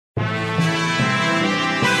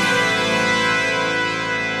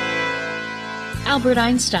Albert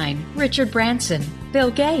Einstein, Richard Branson,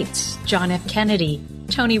 Bill Gates, John F. Kennedy,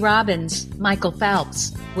 Tony Robbins, Michael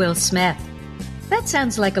Phelps, Will Smith. That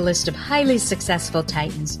sounds like a list of highly successful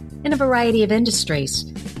titans in a variety of industries.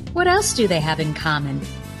 What else do they have in common?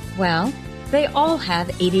 Well, they all have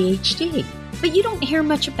ADHD, but you don't hear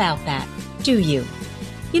much about that, do you?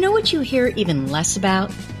 You know what you hear even less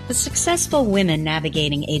about? The successful women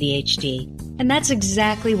navigating ADHD. And that's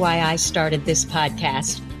exactly why I started this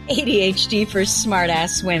podcast, ADHD for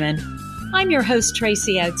Smartass Women. I'm your host,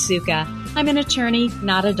 Tracy Otsuka. I'm an attorney,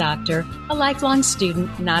 not a doctor, a lifelong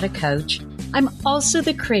student, not a coach. I'm also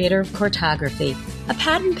the creator of Cortography, a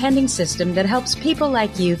patent-pending system that helps people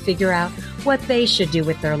like you figure out what they should do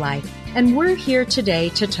with their life. And we're here today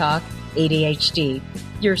to talk ADHD,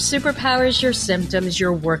 your superpowers, your symptoms,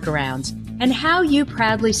 your workarounds, and how you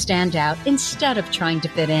proudly stand out instead of trying to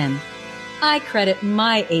fit in. I credit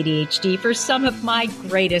my ADHD for some of my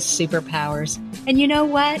greatest superpowers. And you know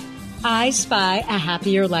what? I spy a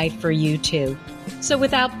happier life for you too. So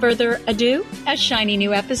without further ado, a shiny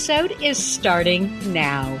new episode is starting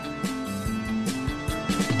now.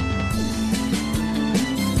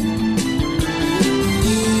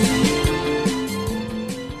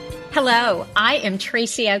 Hello, I am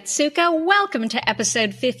Tracy Otsuka. Welcome to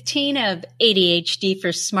episode 15 of ADHD for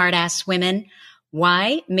Smartass Women.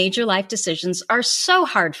 Why major life decisions are so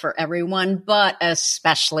hard for everyone, but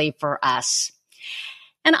especially for us.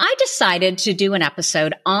 And I decided to do an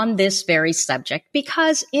episode on this very subject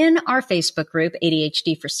because in our Facebook group,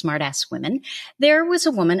 ADHD for Smartass Women, there was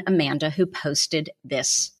a woman, Amanda, who posted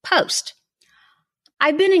this post.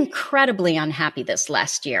 I've been incredibly unhappy this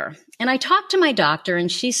last year, and I talked to my doctor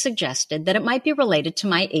and she suggested that it might be related to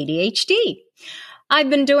my ADHD. I've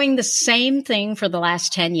been doing the same thing for the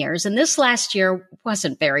last 10 years, and this last year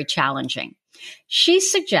wasn't very challenging. She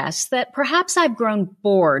suggests that perhaps I've grown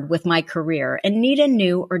bored with my career and need a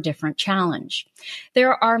new or different challenge.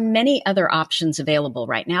 There are many other options available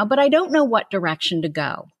right now, but I don't know what direction to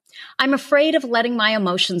go. I'm afraid of letting my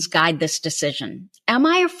emotions guide this decision. Am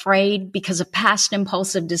I afraid because of past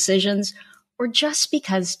impulsive decisions or just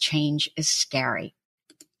because change is scary?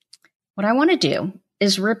 What I want to do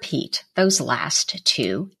is repeat those last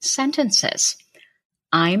two sentences.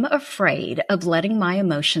 I'm afraid of letting my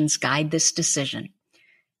emotions guide this decision.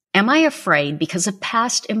 Am I afraid because of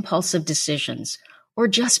past impulsive decisions or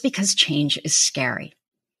just because change is scary?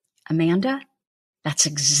 Amanda, that's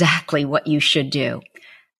exactly what you should do.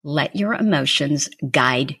 Let your emotions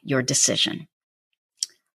guide your decision.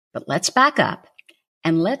 But let's back up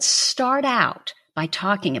and let's start out by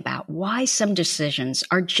talking about why some decisions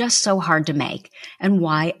are just so hard to make and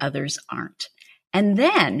why others aren't. And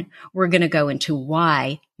then we're going to go into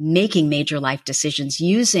why making major life decisions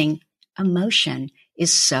using emotion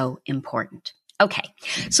is so important. Okay,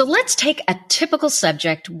 so let's take a typical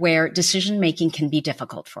subject where decision-making can be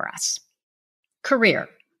difficult for us. Career.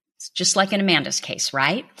 It's just like in Amanda's case,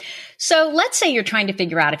 right? So let's say you're trying to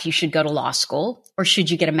figure out if you should go to law school or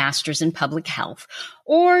should you get a master's in public health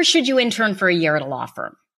or should you intern for a year at a law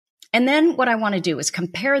firm? And then what I want to do is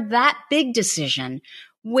compare that big decision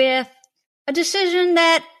with a decision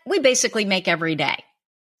that we basically make every day.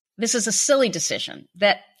 This is a silly decision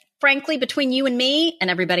that, frankly, between you and me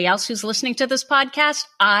and everybody else who's listening to this podcast,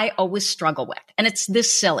 I always struggle with. And it's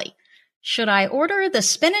this silly. Should I order the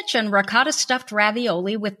spinach and ricotta stuffed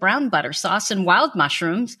ravioli with brown butter sauce and wild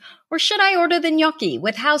mushrooms, or should I order the gnocchi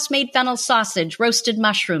with house-made fennel sausage, roasted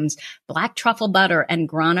mushrooms, black truffle butter, and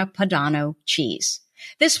grana padano cheese?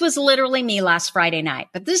 This was literally me last Friday night,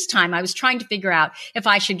 but this time I was trying to figure out if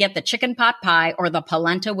I should get the chicken pot pie or the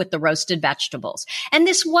polenta with the roasted vegetables. And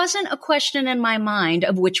this wasn't a question in my mind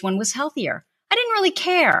of which one was healthier. I didn't really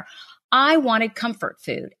care. I wanted comfort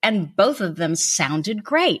food, and both of them sounded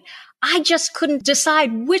great. I just couldn't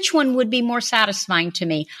decide which one would be more satisfying to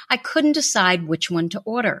me. I couldn't decide which one to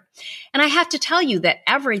order. And I have to tell you that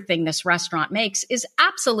everything this restaurant makes is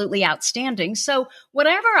absolutely outstanding. So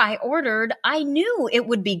whatever I ordered, I knew it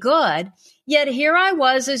would be good. Yet here I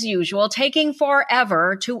was, as usual, taking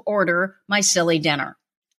forever to order my silly dinner.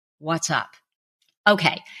 What's up?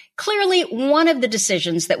 Okay, clearly one of the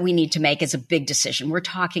decisions that we need to make is a big decision. We're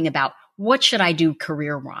talking about what should I do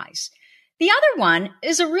career-wise? The other one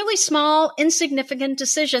is a really small, insignificant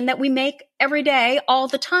decision that we make every day, all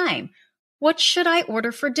the time. What should I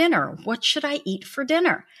order for dinner? What should I eat for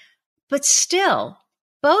dinner? But still,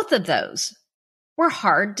 both of those were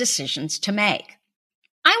hard decisions to make.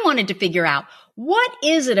 I wanted to figure out, what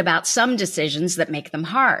is it about some decisions that make them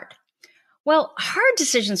hard? Well, hard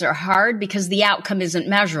decisions are hard because the outcome isn't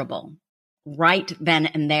measurable right then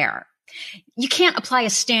and there. You can't apply a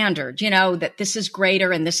standard, that this is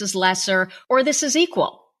greater and this is lesser or this is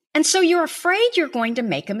equal. And so you're afraid you're going to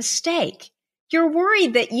make a mistake. You're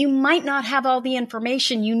worried that you might not have all the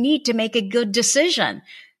information you need to make a good decision.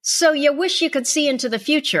 So you wish you could see into the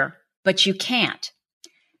future, but you can't.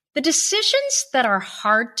 The decisions that are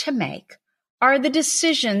hard to make are the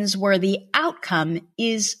decisions where the outcome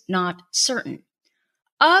is not certain.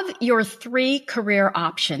 Of your 3 career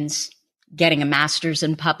options, getting a master's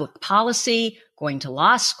in public policy, going to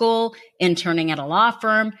law school, interning at a law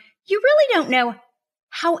firm, you really don't know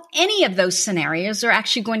how any of those scenarios are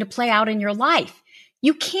actually going to play out in your life.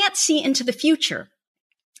 You can't see into the future.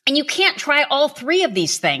 And you can't try all 3 of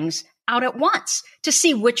these things out at once to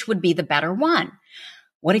see which would be the better one.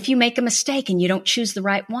 What if you make a mistake and you don't choose the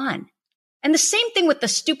right one? And the same thing with the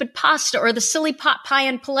stupid pasta or the silly pot pie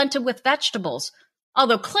and polenta with vegetables,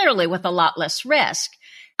 although clearly with a lot less risk.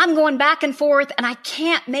 I'm going back and forth and I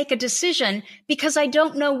can't make a decision because I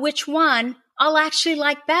don't know which one I'll actually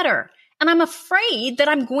like better. And I'm afraid that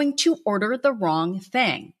I'm going to order the wrong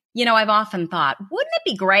thing. I've often thought, wouldn't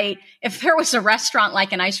it be great if there was a restaurant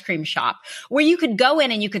like an ice cream shop where you could go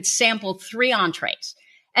in and you could sample 3 entrees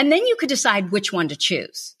and then you could decide which one to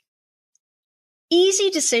choose? Easy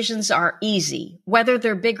decisions are easy, whether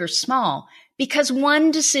they're big or small, because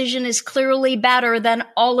one decision is clearly better than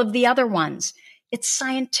all of the other ones. It's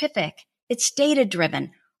scientific, it's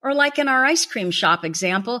data-driven, or like in our ice cream shop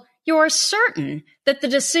example, you're certain that the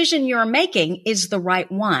decision you're making is the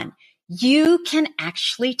right one. You can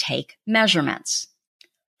actually take measurements.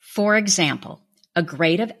 For example, a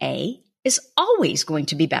grade of A is always going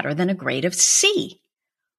to be better than a grade of C.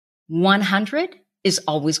 100 is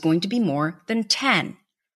always going to be more than 10.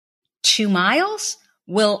 2 miles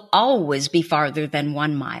will always be farther than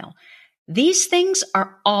 1 mile. These things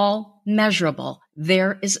are all measurable.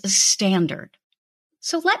 There is a standard.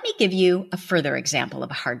 So let me give you a further example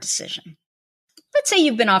of a hard decision. Let's say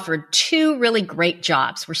you've been offered 2 really great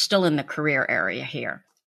jobs. We're still in the career area here.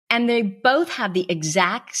 And they both have the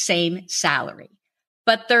exact same salary,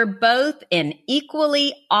 but they're both in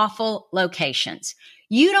equally awful locations.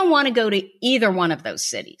 You don't want to go to either one of those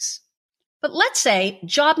cities. But let's say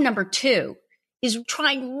job number 2 is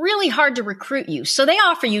trying really hard to recruit you, so they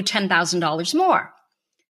offer you $10,000 more.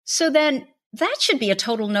 So then that should be a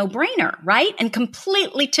total no-brainer, right? And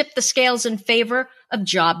completely tip the scales in favor of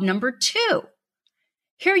job number 2.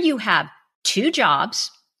 Here you have 2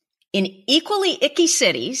 jobs in equally icky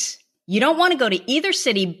cities. You don't want to go to either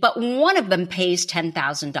city, but one of them pays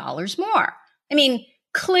 $10,000 more. I mean,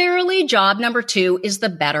 clearly job number 2 is the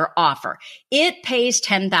better offer. It pays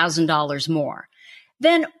 $10,000 more.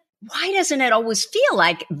 Then why doesn't it always feel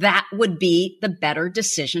like that would be the better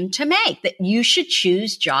decision to make, that you should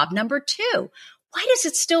choose job number 2? Why does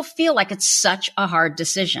it still feel like it's such a hard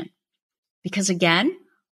decision? Because again,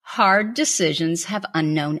 hard decisions have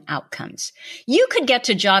unknown outcomes. You could get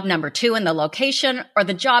to job number 2 in the location, or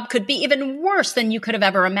the job could be even worse than you could have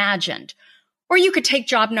ever imagined. Or you could take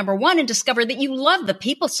job number 1 and discover that you love the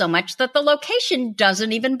people so much that the location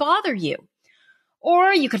doesn't even bother you.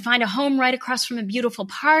 Or you could find a home right across from a beautiful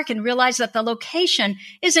park and realize that the location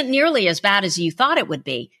isn't nearly as bad as you thought it would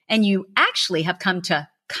be, and you actually have come to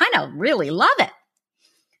kind of really love it.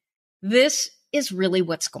 This is really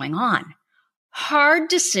what's going on. Hard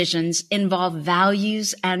decisions involve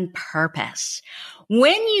values and purpose.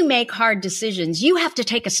 When you make hard decisions, you have to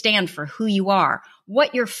take a stand for who you are,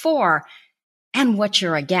 what you're for, and what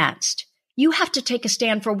you're against. You have to take a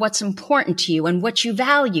stand for what's important to you and what you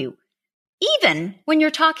value, even when you're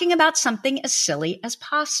talking about something as silly as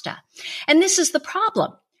pasta. And this is the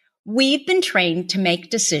problem. We've been trained to make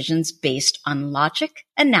decisions based on logic,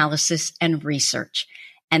 analysis, and research.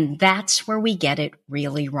 And that's where we get it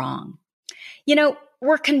really wrong.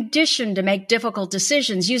 We're conditioned to make difficult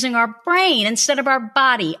decisions using our brain instead of our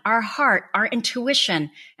body, our heart, our intuition,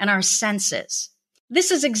 and our senses. This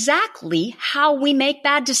is exactly how we make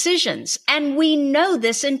bad decisions, and we know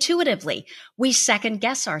this intuitively. We second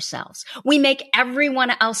guess ourselves. We make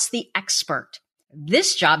everyone else the expert.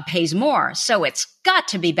 This job pays more, so it's got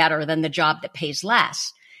to be better than the job that pays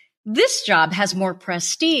less. This job has more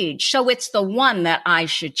prestige, so it's the one that I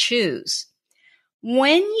should choose.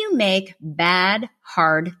 When you make bad,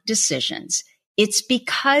 hard decisions, it's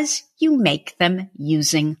because you make them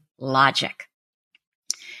using logic.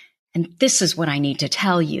 And this is what I need to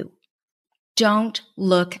tell you. Don't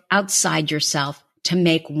look outside yourself to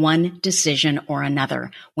make one decision or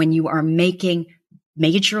another when you are making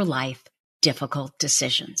major life difficult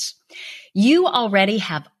decisions. You already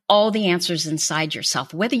have all the answers inside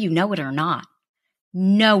yourself, whether you know it or not.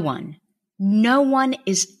 No one No one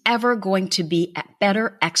is ever going to be a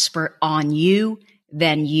better expert on you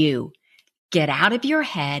than you. Get out of your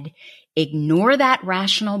head, ignore that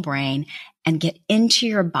rational brain, and get into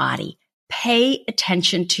your body. Pay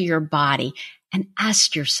attention to your body and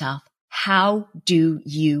ask yourself, how do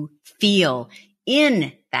you feel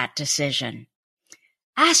in that decision?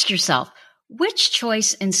 Ask yourself, which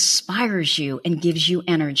choice inspires you and gives you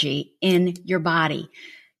energy in your body?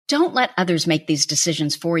 Don't let others make these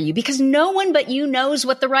decisions for you, because no one but you knows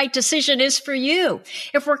what the right decision is for you.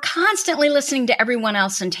 If we're constantly listening to everyone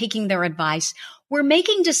else and taking their advice, we're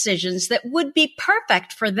making decisions that would be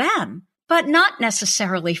perfect for them, but not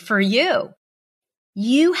necessarily for you.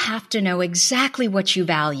 You have to know exactly what you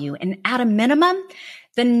value and, at a minimum,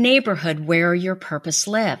 the neighborhood where your purpose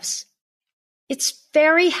lives. It's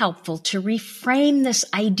very helpful to reframe this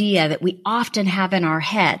idea that we often have in our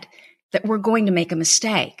head that we're going to make a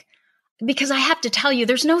mistake. Because I have to tell you,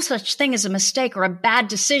 there's no such thing as a mistake or a bad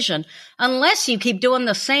decision unless you keep doing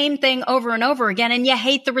the same thing over and over again and you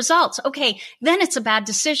hate the results. Okay, then it's a bad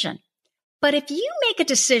decision. But if you make a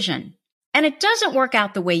decision and it doesn't work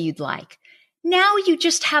out the way you'd like, now you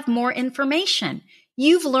just have more information.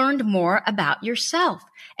 You've learned more about yourself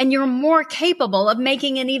and you're more capable of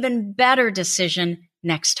making an even better decision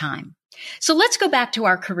next time. So let's go back to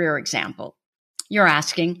our career example. You're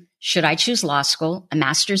asking, should I choose law school, a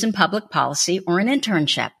master's in public policy, or an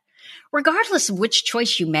internship? Regardless of which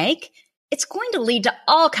choice you make, it's going to lead to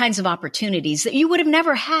all kinds of opportunities that you would have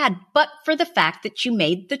never had but for the fact that you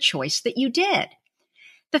made the choice that you did.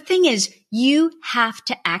 The thing is, you have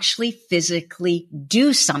to actually physically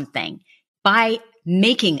do something by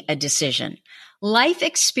making a decision. Life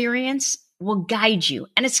experience will guide you,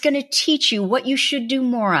 and it's going to teach you what you should do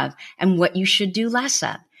more of and what you should do less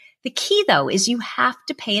of. The key, though, is you have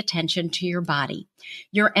to pay attention to your body,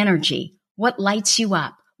 your energy, what lights you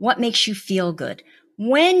up, what makes you feel good.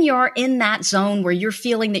 When you're in that zone where you're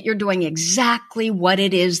feeling that you're doing exactly what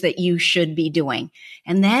it is that you should be doing,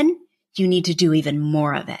 and then you need to do even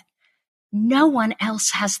more of it. No one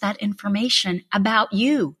else has that information about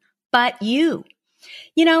you but you.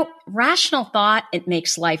 You know, rational thought, it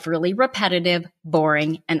makes life really repetitive,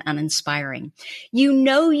 boring, and uninspiring. You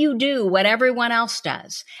know you do what everyone else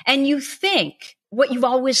does, and you think what you've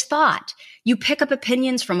always thought. You pick up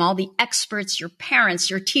opinions from all the experts, your parents,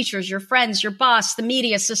 your teachers, your friends, your boss, the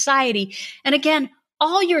media, society. And again,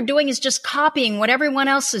 all you're doing is just copying what everyone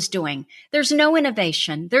else is doing. There's no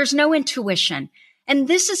innovation. There's no intuition. And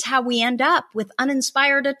this is how we end up with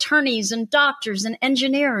uninspired attorneys and doctors and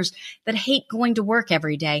engineers that hate going to work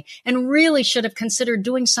every day and really should have considered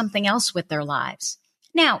doing something else with their lives.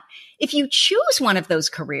 Now, if you choose one of those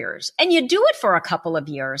careers and you do it for a couple of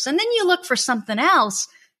years and then you look for something else,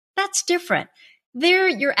 that's different. There,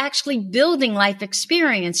 you're actually building life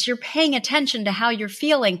experience. You're paying attention to how you're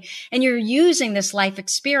feeling, and you're using this life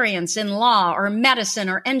experience in law or medicine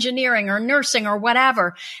or engineering or nursing or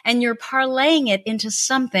whatever, and you're parlaying it into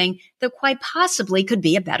something that quite possibly could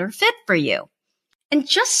be a better fit for you. And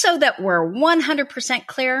just so that we're 100%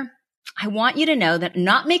 clear, I want you to know that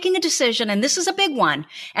not making a decision, and this is a big one,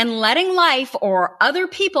 and letting life or other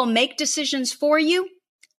people make decisions for you,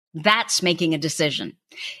 that's making a decision.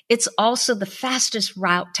 It's also the fastest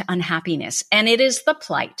route to unhappiness, and it is the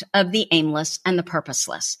plight of the aimless and the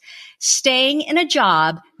purposeless. Staying in a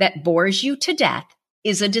job that bores you to death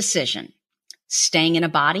is a decision. Staying in a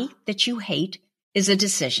body that you hate is a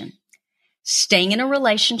decision. Staying in a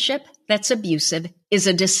relationship that's abusive is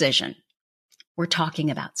a decision. We're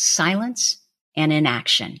talking about silence and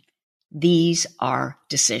inaction. These are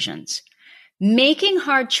decisions. Making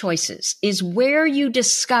hard choices is where you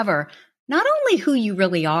discover not only who you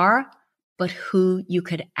really are, but who you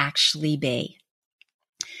could actually be.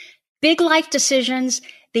 Big life decisions,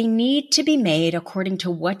 they need to be made according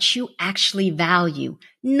to what you actually value,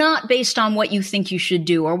 not based on what you think you should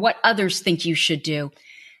do or what others think you should do.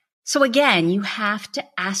 So again, you have to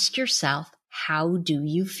ask yourself, how do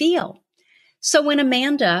you feel? So when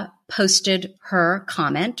Amanda posted her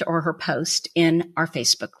comment or her post in our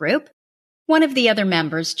Facebook group, one of the other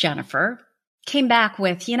members, Jennifer, came back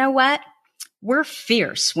with, you know what? We're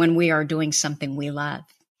fierce when we are doing something we love.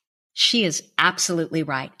 She is absolutely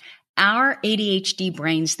right. Our ADHD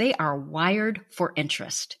brains, they are wired for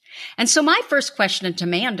interest. And so my first question to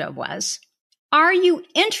Amanda was, are you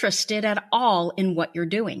interested at all in what you're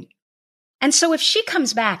doing? And so if she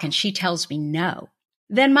comes back and she tells me no,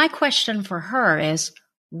 then my question for her is,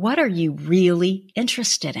 what are you really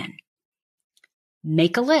interested in?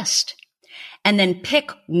 Make a list. And then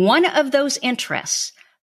pick one of those interests,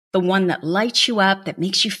 the one that lights you up, that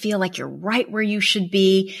makes you feel like you're right where you should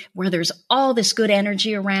be, where there's all this good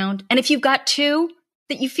energy around. And if you've got two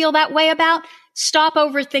that you feel that way about, stop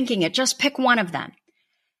overthinking it. Just pick one of them.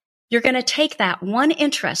 You're going to take that one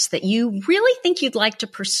interest that you really think you'd like to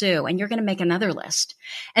pursue, and you're going to make another list.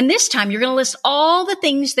 And this time, you're going to list all the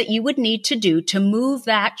things that you would need to do to move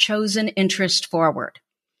that chosen interest forward.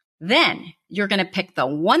 Then you're going to pick the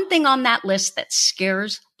one thing on that list that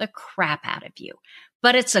scares the crap out of you.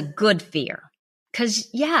 But it's a good fear. Because,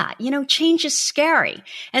 change is scary.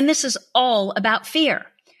 And this is all about fear.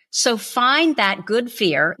 So find that good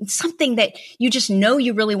fear, something that you just know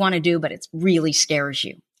you really want to do, but it really scares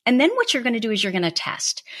you. And then what you're going to do is you're going to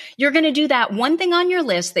test. You're going to do that one thing on your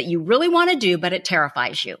list that you really want to do, but it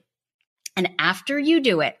terrifies you. And after you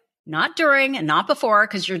do it, not during and not before,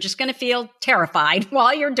 because you're just going to feel terrified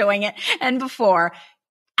while you're doing it and before,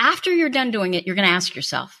 after you're done doing it, you're going to ask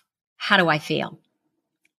yourself, how do I feel?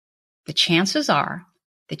 The chances are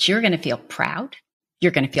that you're going to feel proud.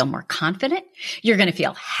 You're going to feel more confident. You're going to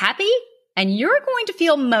feel happy. And you're going to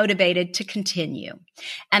feel motivated to continue.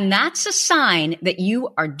 And that's a sign that you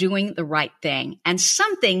are doing the right thing and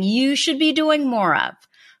something you should be doing more of.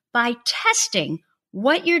 By testing,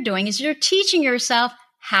 what you're doing is you're teaching yourself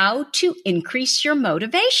how to increase your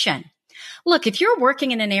motivation. Look, if you're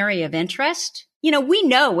working in an area of interest, we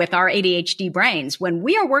know with our ADHD brains, when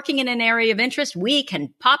we are working in an area of interest, we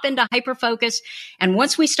can pop into hyperfocus. And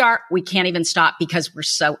once we start, we can't even stop because we're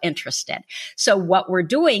so interested. So what we're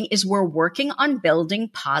doing is we're working on building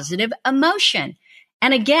positive emotion.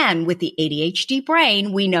 And again, with the ADHD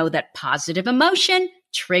brain, we know that positive emotion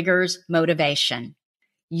triggers motivation.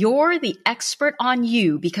 You're the expert on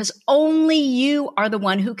you because only you are the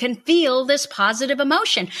one who can feel this positive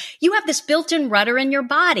emotion. You have this built-in rudder in your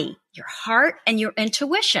body, your heart, and your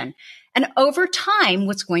intuition. And over time,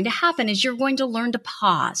 what's going to happen is you're going to learn to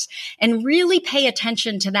pause and really pay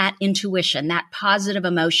attention to that intuition, that positive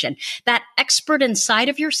emotion, that expert inside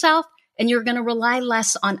of yourself. And you're going to rely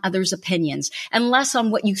less on others' opinions and less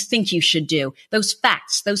on what you think you should do, those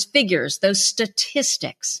facts, those figures, those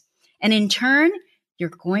statistics. And in turn, you're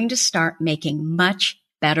going to start making much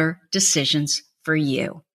better decisions for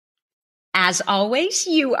you. As always,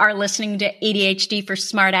 you are listening to ADHD for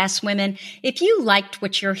Smartass Women. If you liked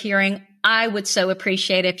what you're hearing, I would so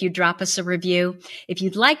appreciate it if you drop us a review. If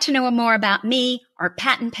you'd like to know more about me, our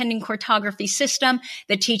patent pending cartography system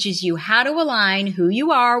that teaches you how to align who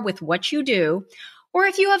you are with what you do, or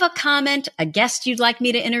if you have a comment, a guest you'd like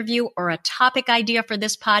me to interview, or a topic idea for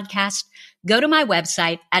this podcast, go to my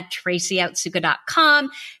website at tracyoutsuka.com,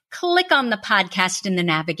 click on the podcast in the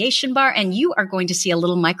navigation bar, and you are going to see a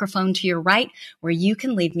little microphone to your right where you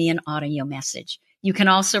can leave me an audio message. You can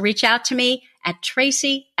also reach out to me at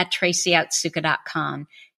tracy@tracyoutsuka.com.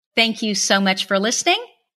 Thank you so much for listening,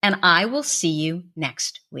 and I will see you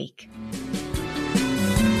next week.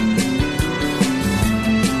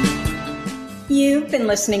 You've been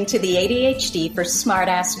listening to the ADHD for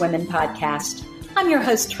Smartass Women podcast. I'm your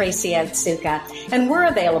host, Tracy Otsuka, and we're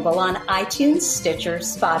available on iTunes, Stitcher,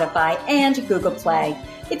 Spotify, and Google Play.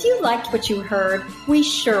 If you liked what you heard, we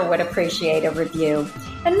sure would appreciate a review.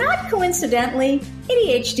 And not coincidentally,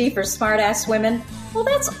 ADHD for Smartass Women, well,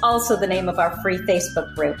 that's also the name of our free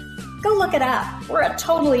Facebook group. Go look it up. We're a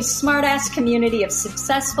totally smartass community of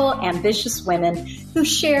successful, ambitious women who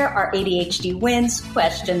share our ADHD wins,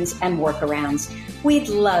 questions, and workarounds. We'd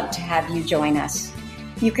love to have you join us.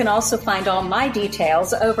 You can also find all my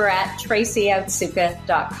details over at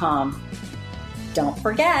tracyoutsuka.com. Don't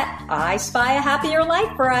forget, I spy a happier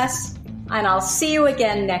life for us, and I'll see you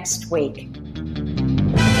again next week.